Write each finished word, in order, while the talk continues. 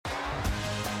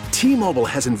T-Mobile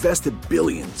has invested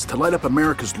billions to light up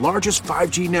America's largest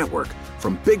 5G network,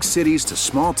 from big cities to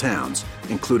small towns,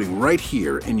 including right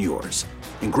here in yours.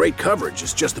 And great coverage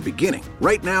is just the beginning.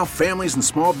 Right now, families and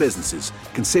small businesses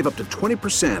can save up to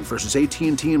 20% versus AT&T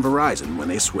and Verizon when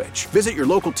they switch. Visit your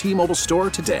local T-Mobile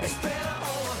store today.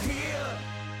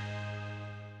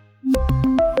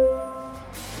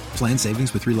 Plan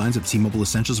savings with 3 lines of T-Mobile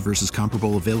Essentials versus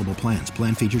comparable available plans.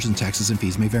 Plan features and taxes and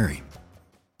fees may vary.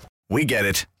 We get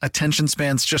it. Attention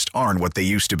spans just aren't what they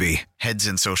used to be. Heads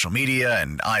in social media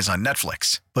and eyes on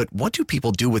Netflix. But what do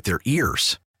people do with their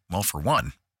ears? Well, for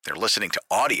one, they're listening to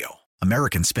audio.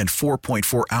 Americans spend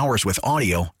 4.4 hours with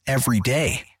audio every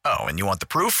day. Oh, and you want the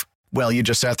proof? Well, you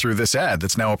just sat through this ad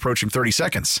that's now approaching 30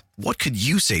 seconds. What could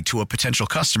you say to a potential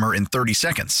customer in 30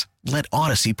 seconds? Let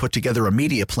Odyssey put together a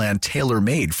media plan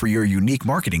tailor-made for your unique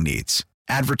marketing needs.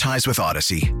 Advertise with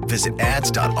Odyssey. Visit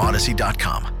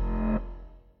ads.odyssey.com.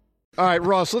 All right,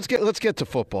 Ross, let's get to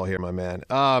football here, my man.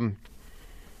 Haason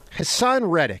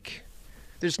Reddick.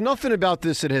 There's nothing about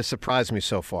this that has surprised me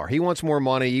so far. He wants more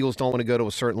money. Eagles don't want to go to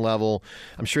a certain level.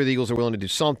 I'm sure the Eagles are willing to do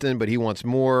something, but he wants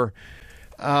more.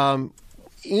 In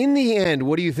the end,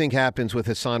 what do you think happens with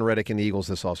Haason Reddick and the Eagles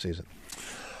this offseason?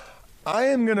 I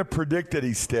am going to predict that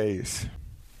he stays.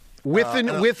 With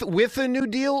a new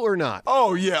deal or not?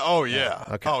 Oh, yeah.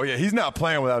 Okay. Oh, yeah. He's not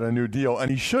playing without a new deal, and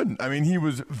he shouldn't. I mean, he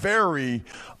was very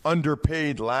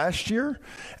underpaid last year,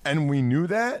 and we knew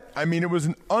that. I mean, it was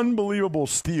an unbelievable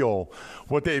steal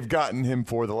what they've gotten him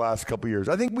for the last couple of years.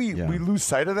 I think we lose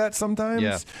sight of that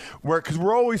sometimes, because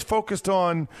we're always focused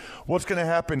on what's going to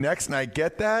happen next, and I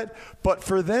get that. But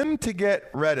for them to get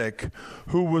Reddick,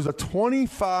 who was a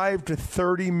 $25 to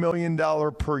 $30 million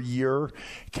per year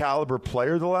caliber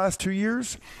player the last 2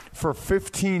 years, for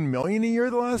 $15 million a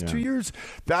year the last 2 years,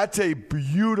 that's a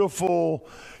beautiful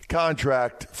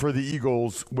contract for the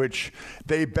Eagles, which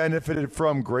they benefited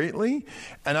from greatly.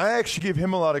 And I actually give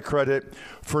him a lot of credit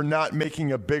for not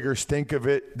making a bigger stink of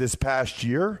it this past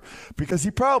year, because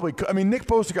he probably could. I mean, Nick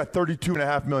Bosa got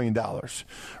 $32.5 million,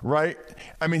 right?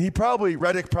 I mean,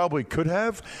 Reddick probably could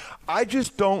have. I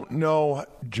just don't know,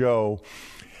 Joe,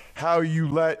 how you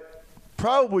let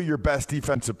probably your best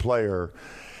defensive player,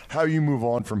 how you move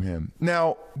on from him.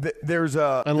 Now, there's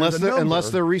a unless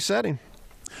they're resetting.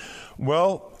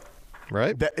 Well,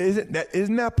 right? Isn't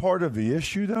that part of the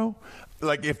issue, though?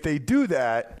 Like, if they do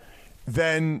that,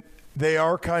 then they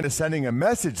are kind of sending a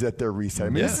message that they're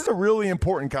resetting. I mean, this is a really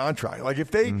important contract. Like,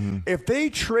 if they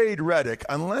trade Reddick,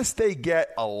 unless they get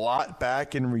a lot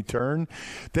back in return,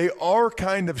 they are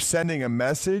kind of sending a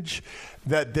message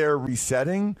that they're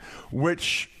resetting,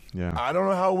 which I don't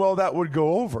know how well that would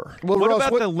go over. Well, what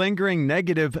about the lingering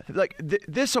negative? Like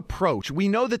this approach, we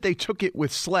know that they took it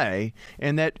with Slay,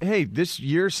 and that, hey, this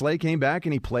year Slay came back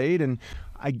and he played, and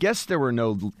I guess there were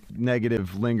no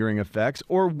negative lingering effects,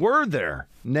 or were there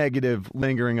negative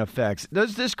lingering effects?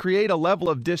 Does this create a level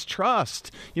of distrust?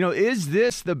 You know, is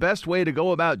this the best way to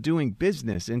go about doing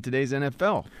business in today's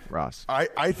NFL, Ross?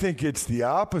 I think it's the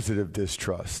opposite of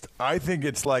distrust. I think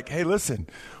it's like, hey, listen,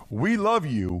 we love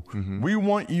you. Mm-hmm. We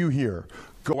want you here.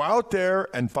 Go out there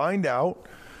and find out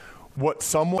what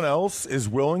someone else is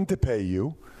willing to pay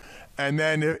you. And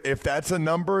then if that's a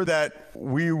number that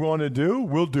we want to do,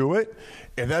 we'll do it.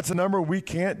 If that's a number we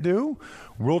can't do,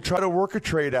 we'll try to work a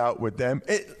trade out with them.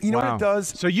 You know what it does?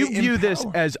 So you view this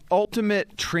as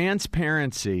ultimate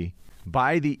transparency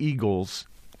by the Eagles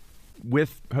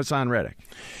with Haason Reddick.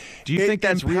 Do you think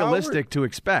that's realistic to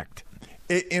expect?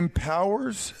 It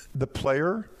empowers the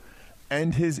player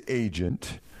and his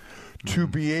agent to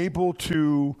be able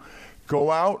to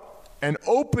go out and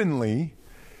openly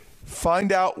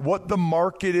find out what the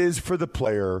market is for the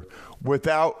player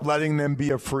without letting them be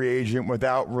a free agent,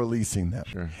 without releasing them.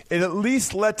 Sure. It at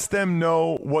least lets them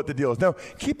know what the deal is. Now,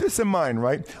 keep this in mind,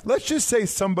 right? Let's just say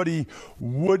somebody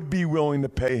would be willing to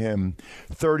pay him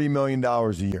 $30 million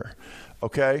a year,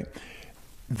 okay?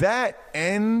 That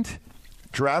and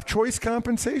draft choice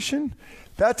compensation,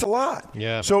 that's a lot.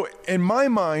 Yeah. So in my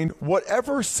mind,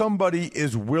 whatever somebody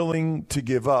is willing to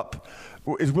give up,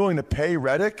 is willing to pay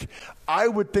Reddick, I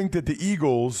would think that the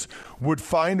Eagles would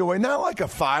find a way, not like a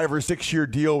 5 or 6 year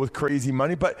deal with crazy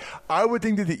money, but I would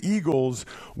think that the Eagles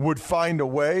would find a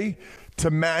way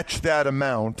to match that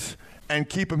amount and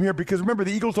keep him here. Because remember,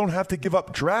 the Eagles don't have to give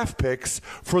up draft picks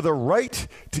for the right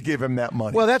to give him that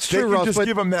money. Well, that's true, Ross. They can Ross, just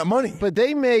give him that money. But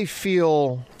they may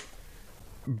feel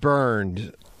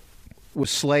burned with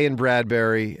Slay and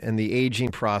Bradbury and the aging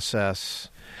process.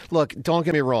 Look, don't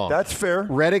get me wrong. That's fair.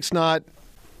 Reddick's not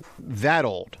that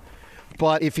old.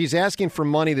 But if he's asking for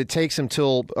money that takes him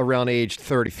till around age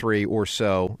 33 or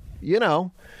so, you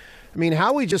know, I mean,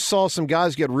 Howie just saw some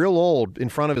guys get real old in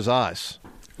front of his eyes.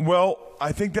 Well,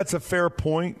 I think that's a fair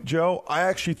point, Joe. I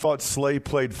actually thought Slay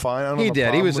played fine. I don't He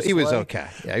did. He was Slay. okay.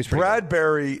 Yeah, he was pretty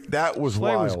Bradbury, that was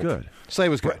Slay wild. was good. Slay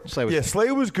was good. Slay was good. Slay was good. Yeah,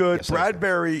 Slay was good.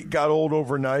 Bradbury got old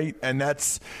overnight, and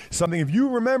that's something. If you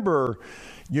remember,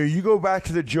 you go back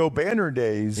to the Joe Banner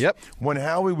days when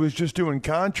Howie was just doing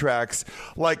contracts.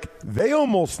 Like, they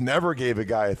almost never gave a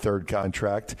guy a third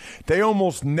contract. They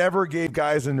almost never gave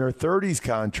guys in their 30s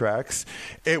contracts.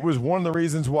 It was one of the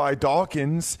reasons why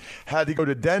Dawkins had to go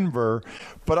to Denver.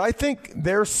 But I think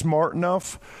they're smart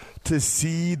enough to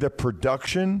see the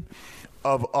production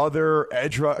of other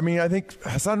edge. I mean, I think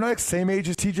Haason Reddick's same age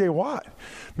as T.J. Watt. I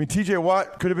mean, T.J.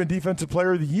 Watt could have been Defensive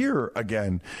Player of the Year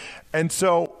again. And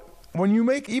so when you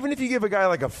make, even if you give a guy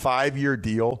like a 5-year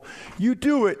deal, you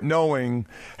do it knowing,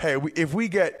 hey, if we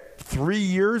get 3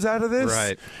 years out of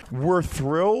this, we're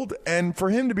thrilled. And for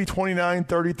him to be 29,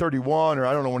 30, 31, or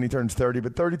I don't know when he turns 30,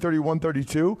 but 30, 31,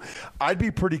 32, I'd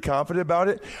be pretty confident about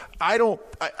it. I don't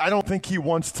think he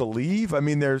wants to leave. I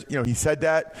mean, there's, he said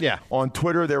that on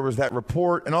Twitter. There was that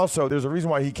report. And also, there's a reason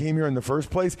why he came here in the first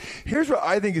place. Here's what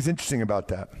I think is interesting about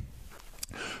that.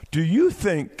 Do you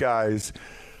think, guys,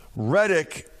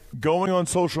 Reddick going on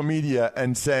social media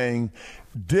and saying,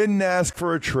 didn't ask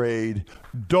for a trade,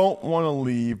 don't want to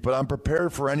leave, but I'm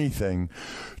prepared for anything.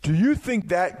 Do you think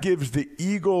that gives the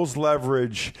Eagles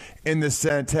leverage in the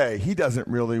sense, hey, he doesn't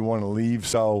really want to leave,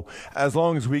 so as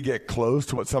long as we get close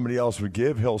to what somebody else would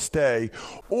give, he'll stay?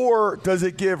 Or does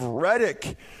it give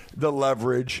Reddick the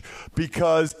leverage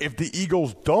because if the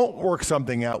Eagles don't work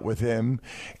something out with him,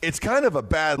 it's kind of a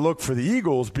bad look for the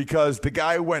Eagles because the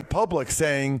guy went public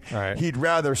saying he'd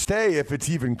rather stay if it's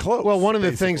even close. Well, one of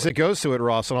the things that goes to it,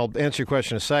 Ross, and I'll answer your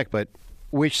question in a sec, but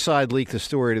which side leaked the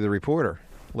story to the reporter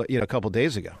a couple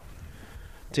days ago?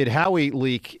 Did Howie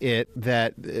leak it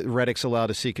that Reddick's allowed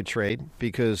to seek a trade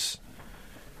because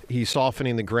he's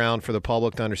softening the ground for the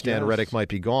public to understand Reddick might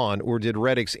be gone, or did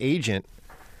Reddick's agent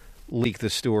leak the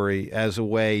story as a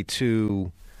way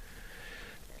to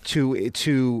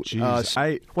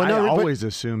I always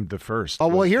assumed the first. Oh,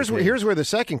 well, here's where the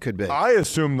second could be. I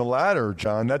assume the latter,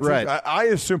 John. That's right. I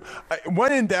assume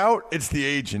when in doubt, it's the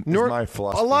agent. Is my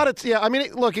philosophy. A lot of I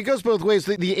mean, look, it goes both ways.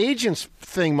 The agent's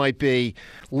thing might be,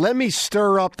 let me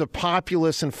stir up the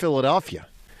populace in Philadelphia,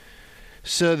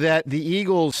 so that the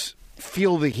Eagles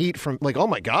feel the heat from oh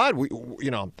my God,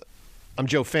 I'm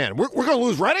Joe Fan. We're going to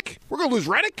lose Reddick. We're going to lose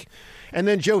Reddick. And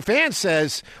then Joe Fan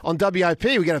says on WIP,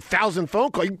 we got 1,000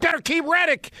 phone calls. You better keep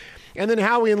Reddick. And then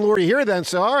Howie and Lori here then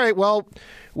say, all right, well,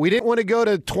 we didn't want to go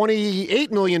to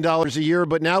 $28 million a year,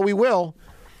 but now we will.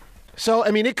 So,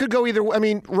 I mean, it could go either way. I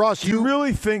mean, Ross, do you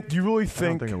really think I don't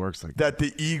think it works like that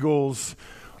the Eagles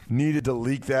needed to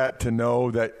leak that to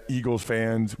know that Eagles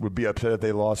fans would be upset if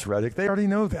they lost Reddick? They already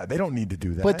know that. They don't need to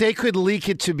do that. But they could leak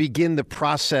it to begin the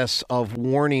process of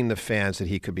warning the fans that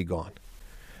he could be gone.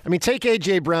 I mean, take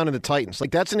A.J. Brown and the Titans.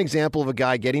 That's an example of a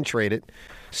guy getting traded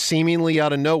seemingly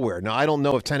out of nowhere. Now, I don't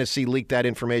know if Tennessee leaked that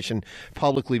information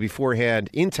publicly beforehand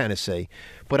in Tennessee,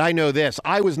 but I know this.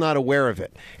 I was not aware of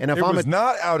it. And if it was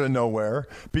not out of nowhere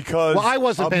because... Well, I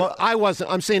wasn't.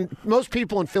 I'm saying most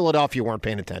people in Philadelphia weren't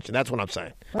paying attention. That's what I'm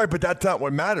saying. Right, but that's not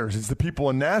what matters. It's the people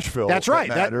in Nashville. That's right.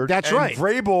 That mattered. That's right.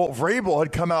 Vrabel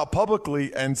had come out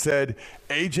publicly and said,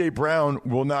 A.J. Brown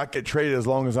will not get traded as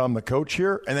long as I'm the coach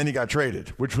here, and then he got traded,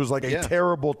 which was a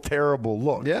terrible, terrible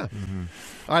look. Yeah. Mm-hmm.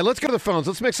 All right, let's go to the phones.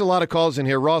 Let's mix a lot of calls in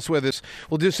here. Ross with us.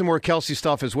 We'll do some more Kelsey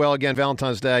stuff as well. Again,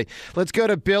 Valentine's Day. Let's go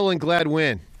to Bill in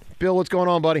Gladwin. Bill, what's going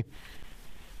on, buddy?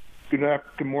 Good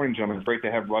morning, gentlemen. It's great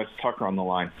to have Russ Tucker on the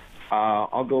line.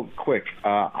 I'll go quick.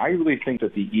 I really think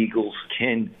that the Eagles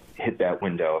can hit that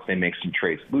window if they make some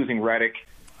trades. Losing Reddick,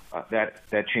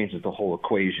 that changes the whole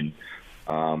equation.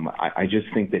 I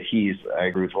just think that I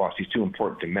agree with Ross, he's too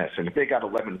important to miss. And if they got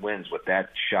 11 wins with that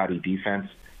shoddy defense,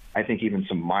 I think even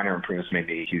some minor improvements may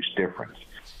be a huge difference.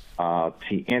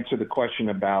 To answer the question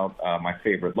about my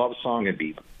favorite love song, it'd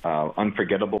be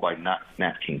Unforgettable by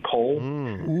Nat King Cole.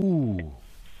 Ooh.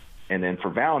 And then for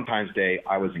Valentine's Day,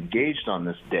 I was engaged on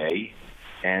this day,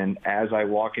 and as I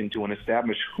walk into an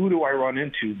establishment, who do I run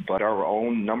into but our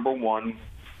own number one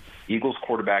Eagles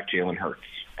quarterback, Jalen Hurts.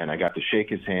 And I got to shake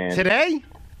his hand. Today?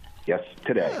 Yes,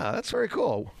 today. Yeah, that's very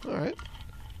cool. All right.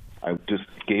 I just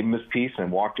gave him his piece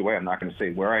and walked away. I'm not going to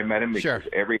say where I met him because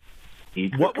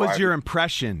What was your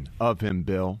impression of him,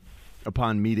 Bill,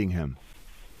 upon meeting him?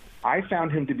 I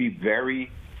found him to be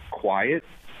very quiet,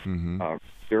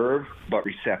 reserved, but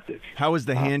receptive. How was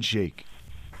the handshake?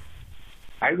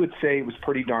 I would say it was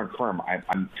pretty darn firm.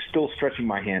 I'm still stretching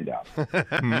my hand out.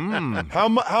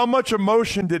 How much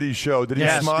emotion did he show? Did he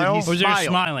smile? Was there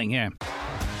smiling? Yeah.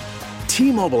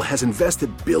 T-Mobile has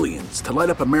invested billions to light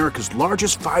up America's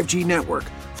largest 5G network,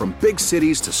 from big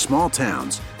cities to small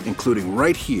towns, including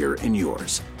right here in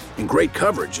yours. And great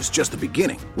coverage is just the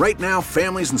beginning. Right now,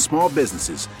 families and small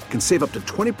businesses can save up to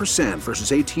 20%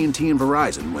 versus AT&T and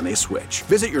Verizon when they switch.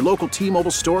 Visit your local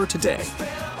T-Mobile store today.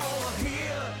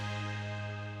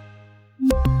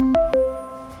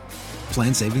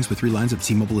 Plan savings with 3 lines of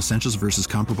T-Mobile Essentials versus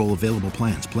comparable available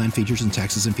plans. Plan features and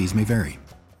taxes and fees may vary.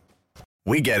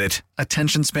 We get it.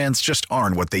 Attention spans just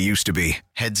aren't what they used to be.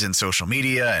 Heads in social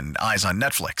media and eyes on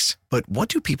Netflix. But what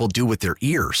do people do with their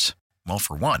ears? Well,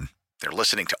 for one, they're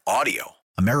listening to audio.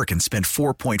 Americans spend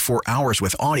 4.4 hours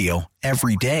with audio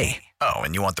every day. Oh,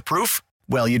 and you want the proof?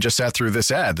 Well, you just sat through this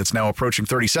ad that's now approaching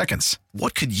 30 seconds.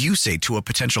 What could you say to a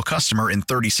potential customer in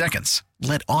 30 seconds?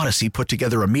 Let Odyssey put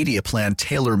together a media plan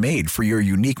tailor-made for your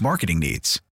unique marketing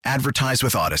needs. Advertise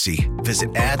with Odyssey.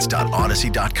 Visit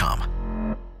ads.odyssey.com.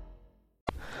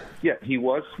 Yeah, he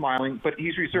was smiling, but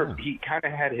he's reserved. He kind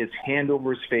of had his hand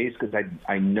over his face because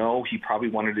I know he probably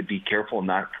wanted to be careful and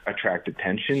not attract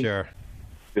attention. Sure.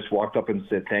 Just walked up and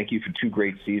said, "Thank you for 2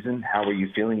 great seasons. How are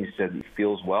you feeling?" He said he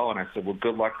feels well. And I said, "Well,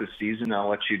 good luck this season. I'll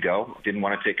let you go." Didn't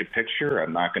want to take a picture.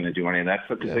 I'm not going to do any of that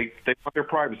stuff because they want their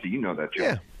privacy. You know that, Joe.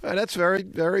 Yeah, that's very,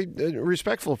 very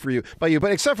respectful by you.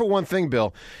 But except for one thing,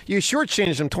 Bill, you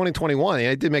shortchanged him 2021.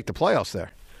 He did make the playoffs there.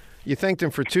 You thanked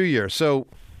him for 2 years. So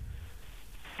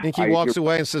I think he walks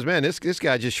away and says, "Man, this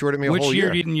guy just shorted me a whole year." Which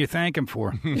year didn't you thank him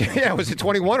for? Yeah, was it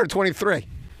 21 or 23?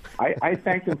 I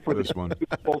thanked him for this one.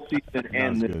 Super season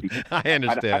and this season. I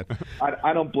understand.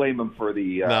 I don't blame him for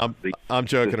the. No, I'm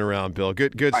joking around, Bill.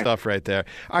 Good stuff right there.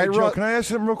 All right, Joe, can I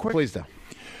ask him real quick? Please do.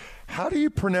 How do you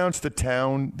pronounce the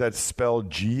town that's spelled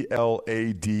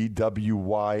Gladwyne?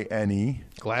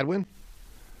 Gladwin?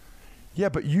 Yeah,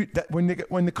 but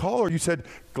when the caller, you said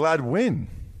Gladwin.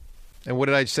 And what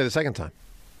did I say the second time?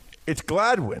 It's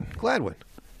Gladwin. Gladwin.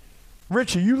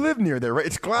 Richie, you live near there, right?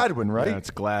 It's Gladwin, right? Yeah, it's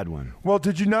Gladwin. Well,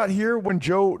 did you not hear when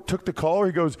Joe took the caller?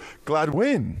 He goes,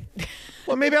 Gladwin.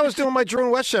 Well, maybe I was doing my Jerome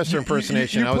Westchester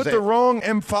impersonation. You put the wrong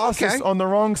emphasis on the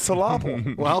wrong syllable.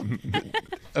 Well,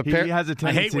 he has a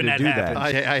tendency to do that.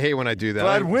 I hate when I do that.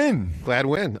 Gladwin.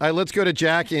 Gladwin. All right, let's go to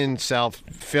Jack in South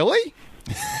Philly.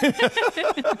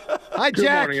 Hi, Jack. Good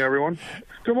morning, everyone.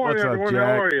 Good morning, What's up, everyone. Jack?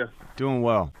 How are you? Doing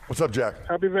well. What's up, Jack?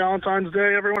 Happy Valentine's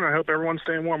Day, everyone. I hope everyone's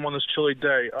staying warm on this chilly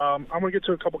day. I'm going to get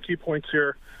to a couple key points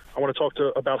here. I want to talk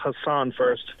about Haason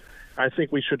first. I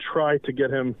think we should try to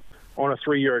get him on a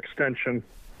 3-year extension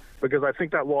because I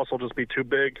think that loss will just be too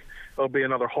big. It'll be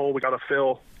another hole we got to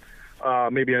fill.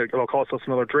 Maybe it'll cost us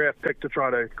another draft pick to try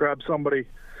to grab somebody.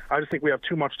 I just think we have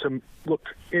too much to look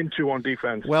into on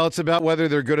defense. Well, it's about whether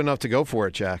they're good enough to go for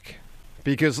it, Jack.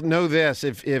 Because know this,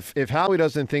 if Howie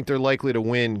doesn't think they're likely to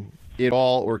win it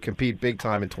all or compete big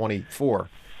time in 24,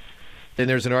 then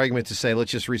there's an argument to say,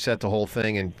 let's just reset the whole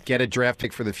thing and get a draft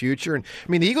pick for the future. And I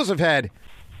mean, the Eagles have had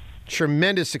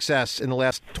tremendous success in the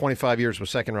last 25 years with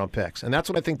second-round picks, and that's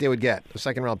what I think they would get, a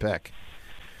second-round pick.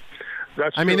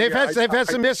 That's I mean, true. they've had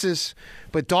some misses,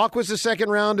 but Doc was a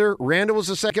second-rounder, Randall was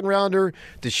a second-rounder,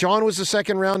 Deshaun was a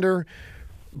second-rounder,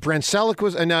 Brent Selleck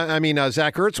was,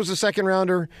 Zach Ertz was a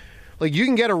second-rounder. Like, you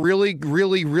can get a really,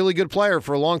 really, really good player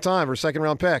for a long time for a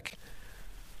second-round pick.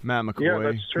 Matt McCoy. Yeah,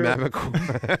 that's true. Matt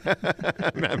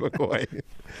McCoy.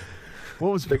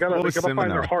 What was They got to find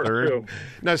their heart, too.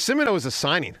 No, Semino was a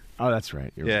signing. Oh, that's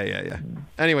right. You're right. Yeah.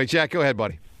 Anyway, Jack, go ahead,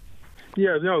 buddy.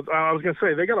 Yeah, no, I was going to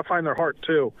say, they got to find their heart,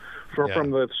 too.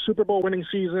 From the Super Bowl winning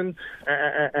season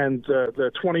and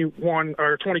the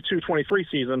 22-23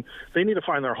 season, they need to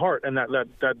find their heart. And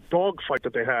that dog fight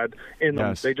that they had in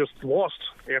them, they just lost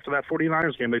after that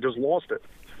 49ers game. They just lost it.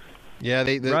 Yeah,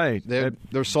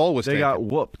 their soul was They taken. got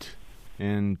whooped,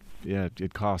 and, yeah,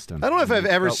 it cost them. I don't know if I've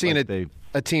ever seen like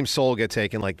a team's soul get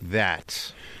taken like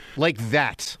that. Like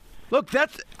that. Look,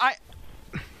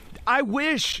 I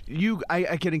wish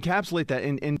I could encapsulate that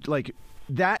and like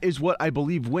that is what I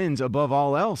believe wins above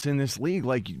all else in this league.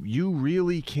 Like, you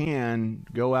really can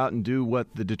go out and do what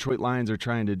the Detroit Lions are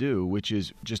trying to do, which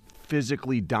is just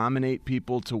physically dominate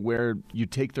people to where you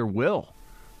take their will.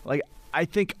 Like, I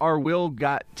think our will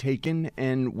got taken,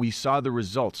 and we saw the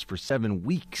results for 7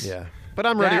 weeks. Yeah. But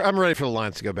I'm ready. I'm ready for the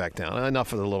Lions to go back down.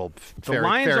 Enough of the little The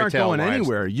Lions aren't going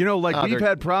anywhere. You know, we've they're-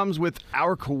 had problems with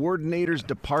our coordinators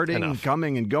departing,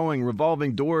 coming and going,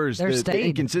 revolving doors. The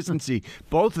inconsistency.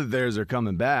 Both of theirs are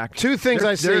coming back. Two things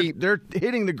I see. They're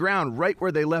hitting the ground right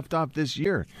where they left off this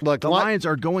year. Look, the Lions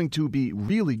are going to be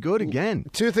really good again.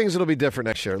 Two things that'll be different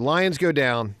next year. Lions go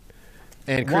down.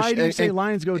 And Why do you say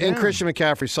Lions go down? And Christian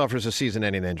McCaffrey suffers a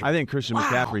season-ending injury. I think Christian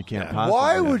McCaffrey can't possibly.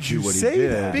 Why would you say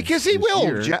that? Because he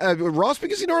will, Ross.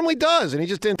 Because he normally does, and he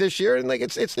just didn't this year. And like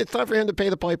it's time for him to pay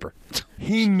the piper.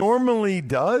 He normally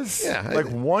does. Yeah, like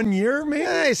 1 year,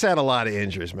 maybe. He's had a lot of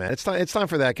injuries, man. It's time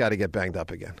for that guy to get banged up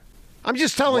again. I'm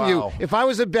just telling you, if I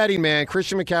was a betting man,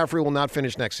 Christian McCaffrey will not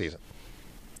finish next season.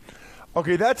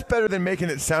 Okay, that's better than making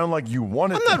it sound like you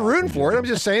want it. I'm not rooting for it. I'm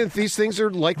just saying these things are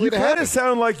likely to happen. You kind of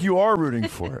sound like you are rooting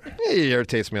for it. It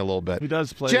irritates me a little bit. He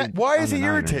does play. Why does it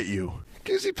irritate you?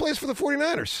 Because he plays for the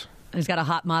 49ers. He's got a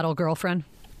hot model girlfriend.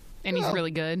 And he's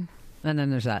really good. And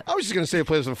then there's that. I was just going to say he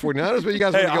plays for the 49ers, but you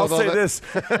guys want to go I'll with all say that? this.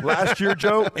 Last year,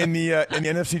 Joe, in the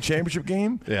NFC Championship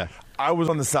game, I was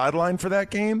on the sideline for that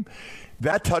game.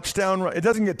 That touchdown, it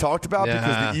doesn't get talked about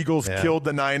because the Eagles killed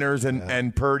the Niners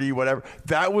and Purdy, whatever.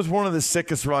 That was one of the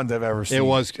sickest runs I've ever seen. It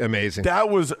was amazing. That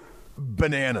was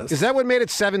bananas. Is that what made it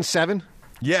 7-7?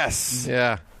 Yes.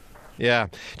 Yeah.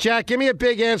 Jack, give me a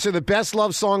big answer. The best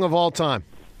love song of all time.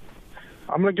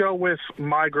 I'm going to go with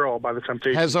My Girl by The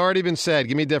Temptations. Has already been said.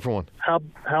 Give me a different one.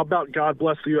 How about God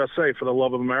Bless the USA for the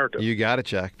love of America? You got it,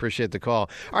 Jack. Appreciate the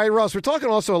call. All right, Ross, we're talking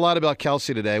also a lot about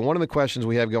Kelsey today. One of the questions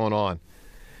we have going on.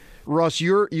 Ross,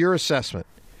 your assessment.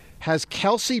 Has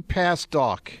Kelsey passed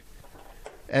Doc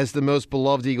as the most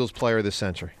beloved Eagles player of the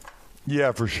century?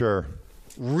 Yeah, for sure.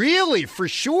 Really? For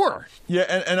sure? Yeah,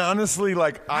 and honestly,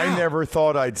 I never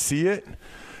thought I'd see it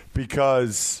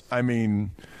because, I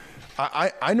mean,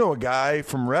 I know a guy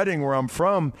from Reading where I'm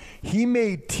from. He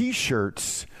made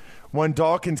T-shirts when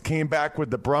Dawkins came back with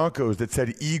the Broncos that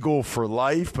said Eagle for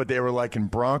life, but they were like in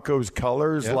Broncos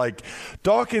colors. Yep. Like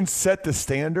Dawkins set the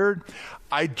standard.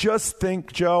 I just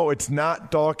think, Joe, it's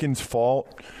not Dawkins'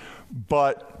 fault,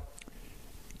 but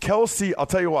Kelsey, I'll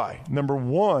tell you why. Number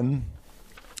one,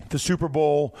 the Super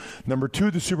Bowl. Number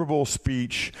two, the Super Bowl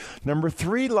speech. Number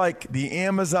three, the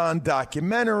Amazon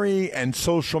documentary and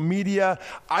social media.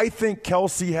 I think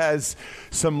Kelsey has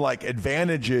some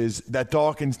advantages that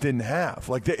Dawkins didn't have.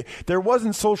 There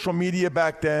wasn't social media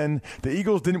back then. The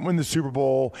Eagles didn't win the Super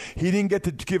Bowl. He didn't get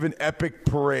to give an epic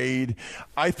parade.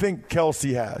 I think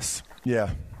Kelsey has.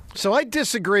 Yeah. So I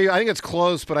disagree. I think it's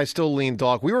close, but I still lean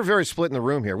Doc. We were very split in the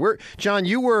room here. John,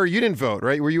 you didn't vote,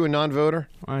 right? Were you a non-voter?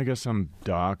 I guess I'm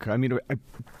Doc. I mean,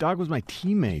 Doc was my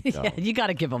teammate, though. Yeah, you got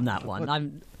to give him that one.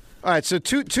 All right, so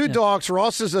two Docs.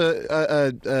 Ross is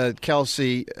a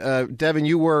Kelsey. Devin,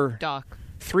 you were Doc.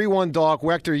 3-1 Doc.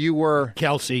 Wechter, you were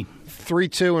Kelsey.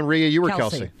 3-2, and Rhea, you were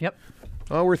Kelsey. Yep.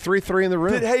 Oh, we're 3-3 in the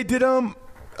room. Did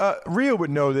Rhea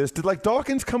would know this. Did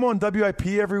Dawkins come on WIP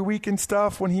every week and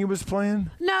stuff when he was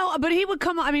playing? No, but he would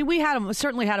come. I mean, we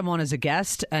certainly had him on as a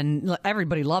guest, and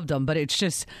everybody loved him. But it's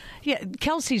just,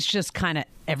 Kelsey's just kind of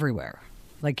everywhere.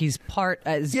 He's part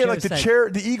as Joe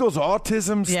said. The Eagles'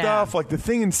 autism stuff, the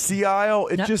thing in Sea Isle.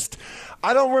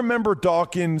 I don't remember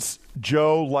Dawkins,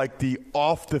 Joe, the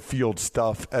off the field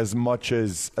stuff as much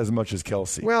as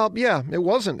Kelsey. Well, yeah, it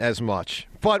wasn't as much,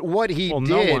 but what he did.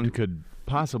 No one could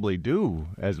possibly do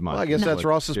as much. Well, I guess that's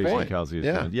Ross's Jason point. Kelsey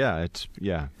has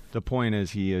done. The point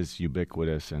is he is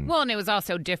ubiquitous and it was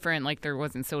also different. There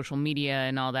wasn't social media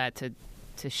and all that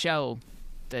to show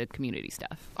the community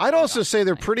stuff. I'd also say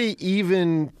they're pretty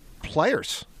even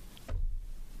players.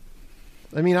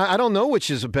 I mean, I don't know which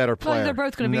is a better player. Well, they're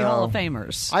both going to be Hall of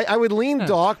Famers. I would lean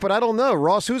Doc, but I don't know.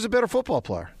 Ross, who's a better football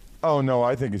player? Oh, no,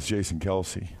 I think it's Jason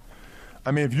Kelsey.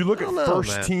 I mean, if you look at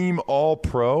first-team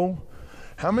All-Pro,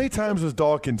 how many times was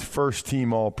Dawkins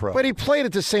first-team All-Pro? But he played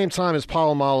at the same time as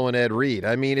Polamalu and Ed Reed.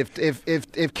 I mean,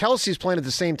 if Kelsey's playing at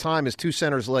the same time as two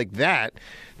centers like that,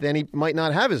 then he might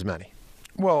not have as many.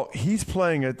 Well, he's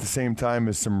playing at the same time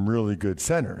as some really good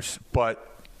centers, but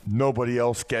nobody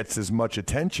else gets as much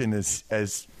attention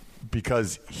as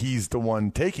because he's the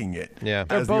one taking it. Yeah,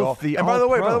 they're both and by the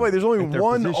way, there's only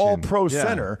one All-Pro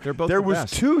center. There was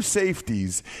best. Two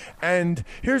safeties, and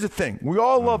here's the thing: we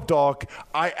all love Doc.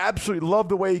 I absolutely love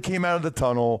the way he came out of the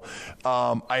tunnel.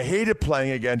 I hated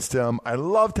playing against him. I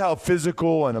loved how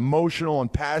physical and emotional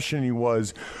and passionate he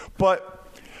was, but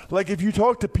if you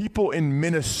talk to people in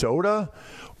Minnesota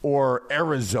or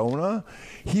Arizona,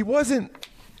 he wasn't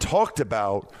talked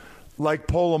about like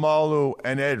Polamalu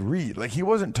and Ed Reed. He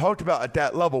wasn't talked about at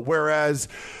that level, whereas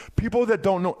people that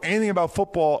don't know anything about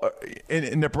football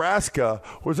in Nebraska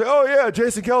would say, oh, yeah,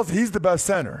 Jason Kelsey, he's the best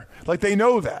center. They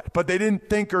know that, but they didn't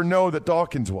think or know that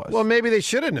Dawkins was. Well, maybe they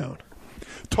should have known.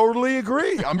 Totally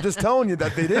agree. I'm just telling you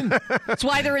that they didn't. That's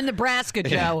why they're in Nebraska,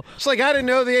 Joe. It's I didn't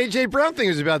know the A.J. Brown thing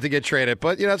was about to get traded,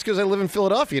 but that's because I live in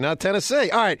Philadelphia, not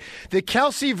Tennessee. All right, the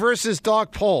Kelsey versus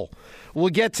Doc poll. We'll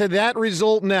get to that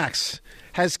result next.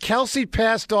 Has Kelsey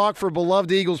passed Doc for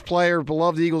beloved Eagles player,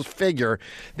 beloved Eagles figure?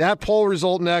 That poll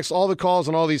result next. All the calls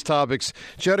on all these topics.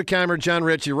 Joe DeCamera, John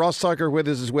Ritchie, Ross Tucker with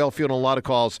us as well, fielding a lot of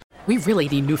calls. We really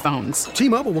need new phones.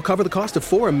 T-Mobile will cover the cost of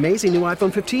 4 amazing new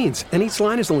iPhone 15s, and each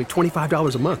line is only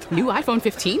 $25 a month. New iPhone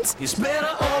 15s? It's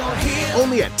better over here.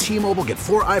 Only at T-Mobile, get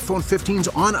 4 iPhone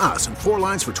 15s on us and 4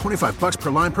 lines for $25 per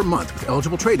line per month with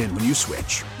eligible trade-in when you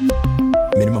switch.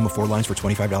 Minimum of 4 lines for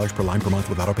 $25 per line per month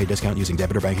with autopay discount using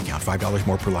debit or bank account. $5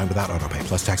 more per line without autopay,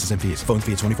 plus taxes and fees. Phone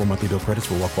fee at 24 monthly bill credits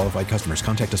for well-qualified customers.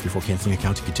 Contact us before canceling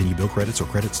account to continue bill credits or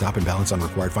credit stop and balance on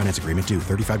required finance agreement due.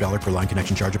 $35 per line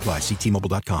connection charge applies. See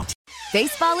T-Mobile.com.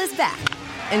 Baseball is back,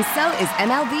 and so is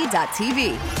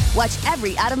MLB.tv. Watch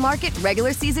every out-of-market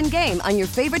regular season game on your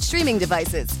favorite streaming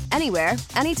devices. Anywhere,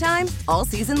 anytime, all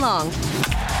season long.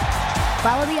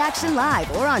 Follow the action live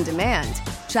or on demand.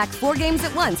 Track 4 games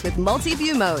at once with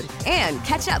multi-view mode and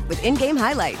catch up with in-game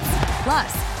highlights.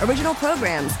 Plus, original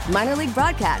programs, minor league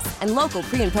broadcasts, and local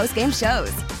pre- and post-game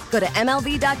shows. Go to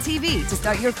MLB.tv to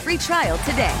start your free trial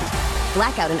today.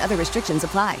 Blackout and other restrictions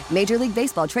apply. Major League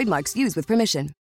Baseball trademarks used with permission.